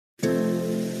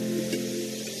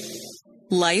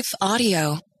Life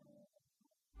Audio.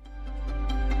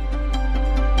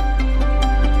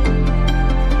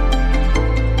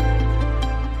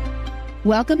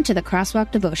 Welcome to the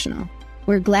Crosswalk Devotional.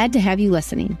 We're glad to have you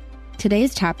listening.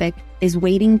 Today's topic is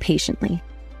waiting patiently.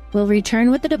 We'll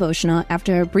return with the devotional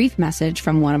after a brief message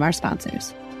from one of our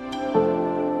sponsors.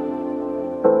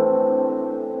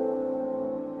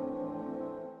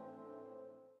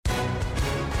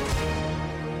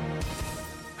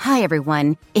 Hi,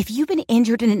 everyone. If you've been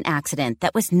injured in an accident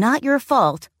that was not your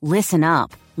fault, listen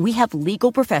up. We have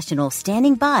legal professionals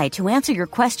standing by to answer your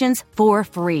questions for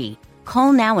free.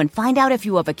 Call now and find out if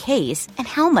you have a case and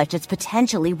how much it's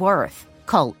potentially worth.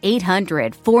 Call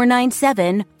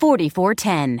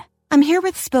 800-497-4410. I'm here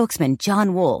with spokesman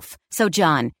John Wolf. So,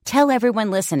 John, tell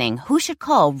everyone listening who should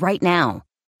call right now.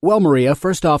 Well, Maria,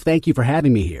 first off, thank you for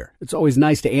having me here. It's always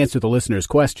nice to answer the listeners'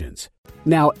 questions.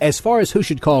 Now, as far as who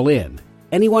should call in,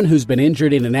 anyone who's been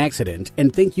injured in an accident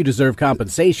and think you deserve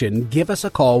compensation, give us a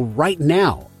call right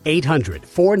now.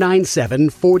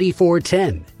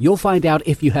 800-497-4410. You'll find out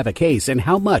if you have a case and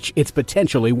how much it's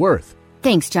potentially worth.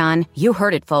 Thanks, John. You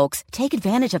heard it, folks. Take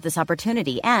advantage of this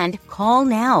opportunity and call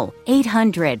now.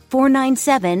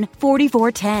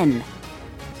 800-497-4410.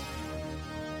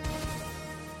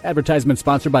 Advertisement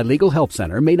sponsored by Legal Help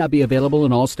Center. May not be available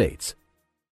in all states.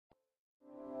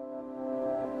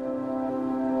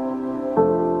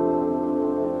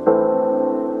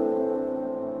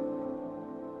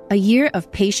 A Year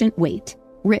of Patient Wait,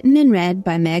 written and read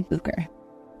by Meg Booker.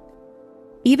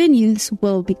 Even youths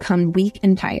will become weak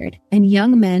and tired, and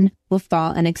young men will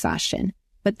fall in exhaustion.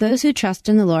 But those who trust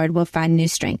in the Lord will find new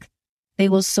strength. They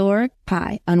will soar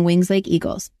high on wings like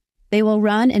eagles. They will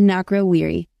run and not grow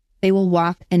weary. They will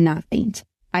walk and not faint.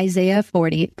 Isaiah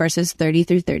 40, verses 30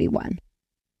 through 31.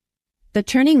 The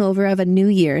turning over of a new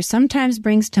year sometimes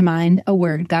brings to mind a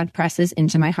word God presses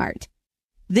into my heart.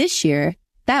 This year,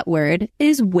 that word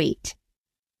is wait.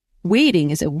 Waiting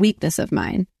is a weakness of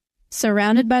mine.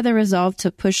 Surrounded by the resolve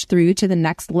to push through to the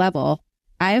next level,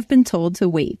 I have been told to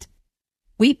wait.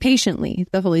 Wait patiently,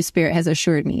 the Holy Spirit has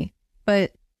assured me.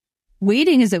 But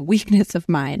waiting is a weakness of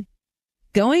mine.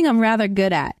 Going I'm rather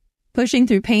good at. Pushing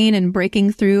through pain and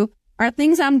breaking through are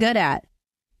things I'm good at.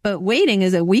 But waiting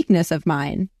is a weakness of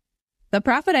mine. The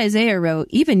prophet Isaiah wrote,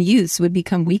 even youths would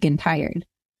become weak and tired.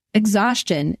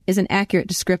 Exhaustion is an accurate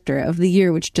descriptor of the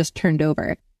year which just turned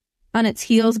over. On its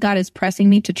heels, God is pressing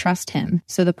me to trust Him,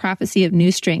 so the prophecy of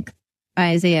new strength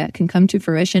by Isaiah can come to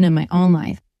fruition in my own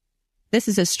life. This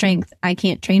is a strength I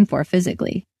can't train for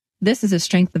physically. This is a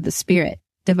strength of the Spirit,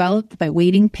 developed by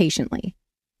waiting patiently.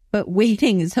 But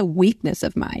waiting is a weakness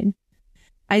of mine.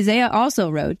 Isaiah also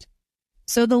wrote,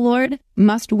 so the Lord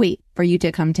must wait for you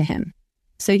to come to Him,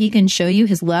 so He can show you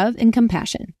His love and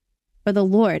compassion. For the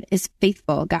Lord is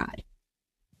faithful God.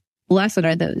 Blessed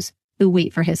are those who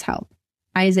wait for His help.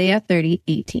 Isaiah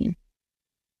 30:18.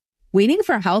 Waiting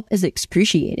for help is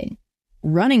excruciating.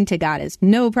 Running to God is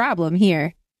no problem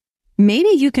here. Maybe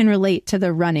you can relate to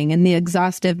the running and the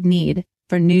exhaustive need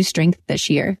for new strength this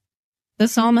year. The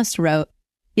psalmist wrote,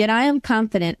 yet I am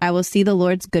confident I will see the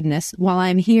Lord's goodness while I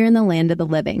am here in the land of the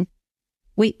living.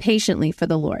 Wait patiently for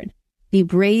the Lord. Be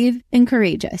brave and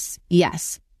courageous.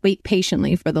 Yes. Wait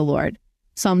patiently for the Lord.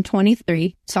 Psalm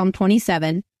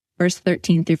 27, verse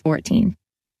 13 through 14.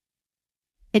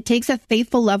 It takes a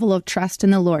faithful level of trust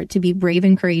in the Lord to be brave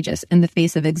and courageous in the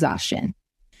face of exhaustion.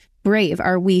 Brave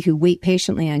are we who wait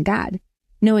patiently on God,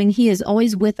 knowing He is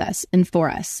always with us and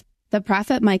for us. The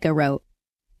prophet Micah wrote,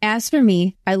 as for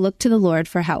me, I look to the Lord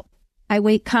for help. I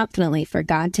wait confidently for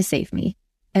God to save me,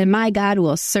 and my God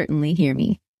will certainly hear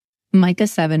me. Micah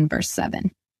 7, verse 7.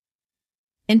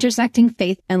 Intersecting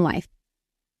faith and life.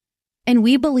 And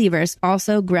we believers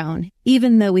also groan,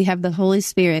 even though we have the Holy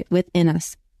Spirit within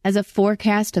us, as a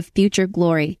forecast of future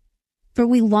glory. For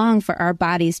we long for our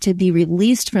bodies to be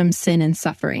released from sin and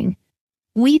suffering.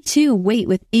 We too wait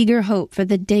with eager hope for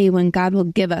the day when God will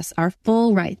give us our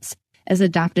full rights as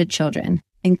adopted children,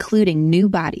 including new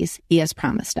bodies He has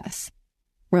promised us.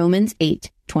 Romans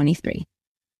 8:23.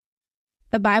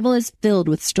 The Bible is filled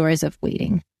with stories of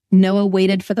waiting. Noah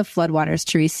waited for the floodwaters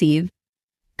to receive.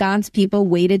 God's people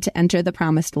waited to enter the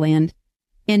promised land.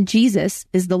 And Jesus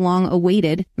is the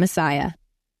long-awaited Messiah.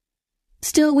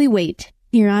 Still we wait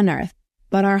here on earth,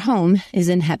 but our home is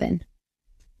in heaven.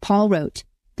 Paul wrote,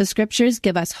 the scriptures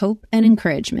give us hope and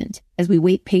encouragement as we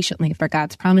wait patiently for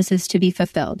God's promises to be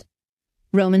fulfilled.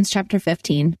 Romans chapter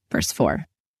 15, verse 4.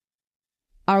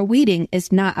 Our waiting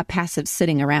is not a passive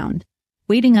sitting around.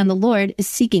 Waiting on the Lord is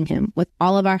seeking Him with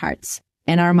all of our hearts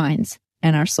and our minds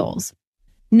and our souls,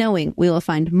 knowing we will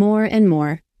find more and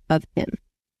more of Him.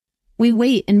 We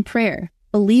wait in prayer,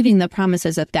 believing the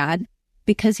promises of God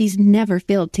because he's never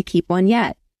failed to keep one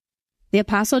yet. The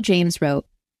Apostle James wrote,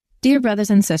 "Dear brothers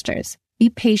and sisters, be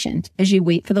patient as you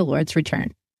wait for the Lord's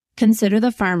return. Consider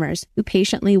the farmers who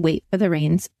patiently wait for the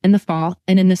rains in the fall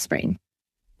and in the spring.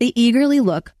 They eagerly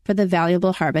look for the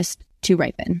valuable harvest to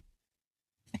ripen."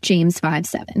 James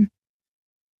 5:7.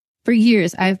 For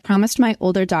years, I have promised my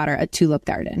older daughter a tulip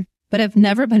garden, but have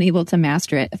never been able to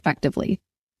master it effectively.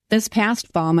 This past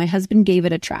fall, my husband gave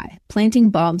it a try, planting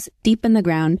bulbs deep in the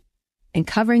ground and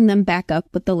covering them back up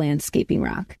with the landscaping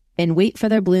rock and wait for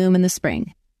their bloom in the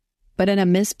spring. But in a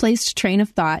misplaced train of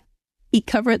thought, he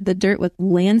covered the dirt with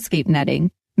landscape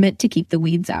netting meant to keep the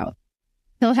weeds out.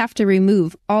 He'll have to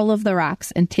remove all of the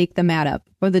rocks and take the mat up,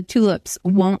 or the tulips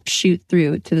won't shoot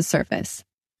through to the surface.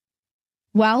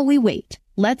 While we wait,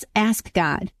 let's ask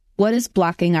God, what is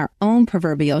blocking our own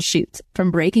proverbial shoots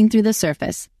from breaking through the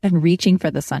surface and reaching for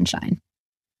the sunshine?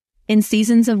 In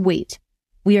seasons of wait,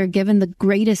 we are given the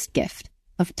greatest gift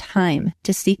of time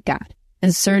to seek God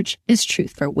and search his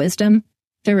truth for wisdom,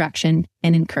 direction,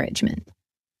 and encouragement.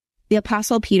 The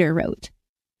Apostle Peter wrote,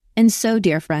 "And so,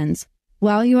 dear friends,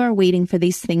 while you are waiting for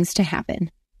these things to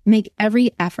happen, make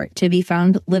every effort to be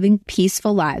found living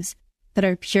peaceful lives that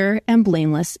are pure and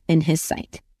blameless in his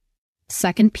sight."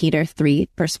 2 Peter 3,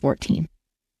 verse 14.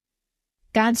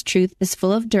 God's truth is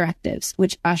full of directives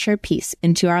which usher peace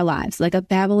into our lives like a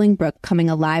babbling brook coming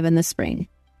alive in the spring,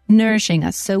 nourishing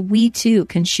us so we too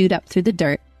can shoot up through the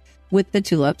dirt with the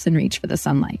tulips and reach for the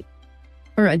sunlight.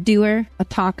 For a doer, a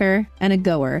talker, and a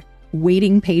goer,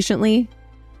 waiting patiently,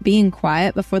 being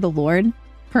quiet before the Lord,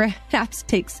 perhaps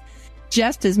takes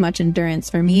just as much endurance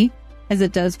for me as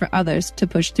it does for others to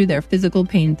push through their physical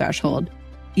pain threshold.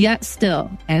 Yet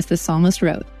still, as the psalmist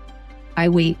wrote, I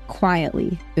wait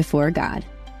quietly before God,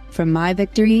 for my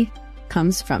victory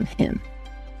comes from him.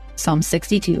 Psalm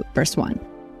 62, verse 1.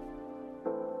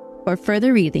 For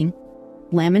further reading,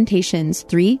 Lamentations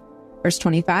 3, verse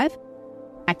 25,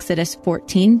 Exodus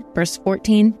 14, verse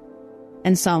 14,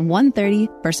 and Psalm 130,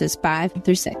 verses 5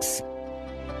 through 6.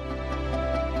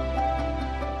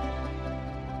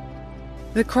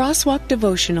 The Crosswalk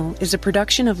Devotional is a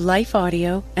production of Life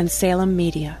Audio and Salem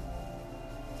Media.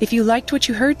 If you liked what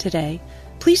you heard today,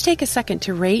 please take a second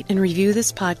to rate and review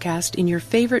this podcast in your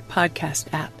favorite podcast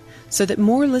app so that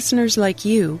more listeners like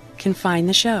you can find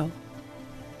the show.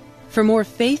 For more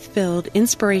faith-filled,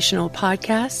 inspirational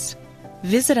podcasts,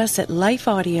 visit us at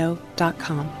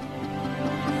lifeaudio.com.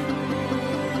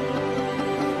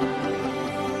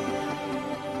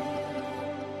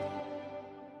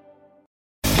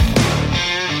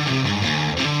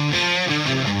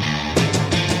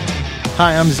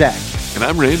 Hi, I'm Zach. And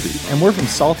I'm Randy. And we're from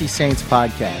Salty Saints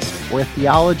Podcast. We're a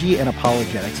theology and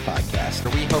apologetics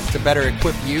podcast. We hope to better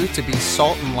equip you to be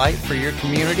salt and light for your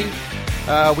community.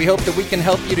 We hope that we can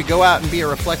help you to go out and be a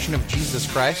reflection of Jesus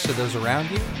Christ to those around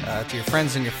you, to your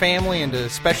friends and your family, and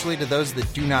especially to those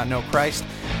that do not know Christ.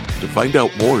 To find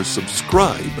out more,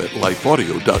 subscribe at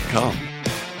lifeaudio.com.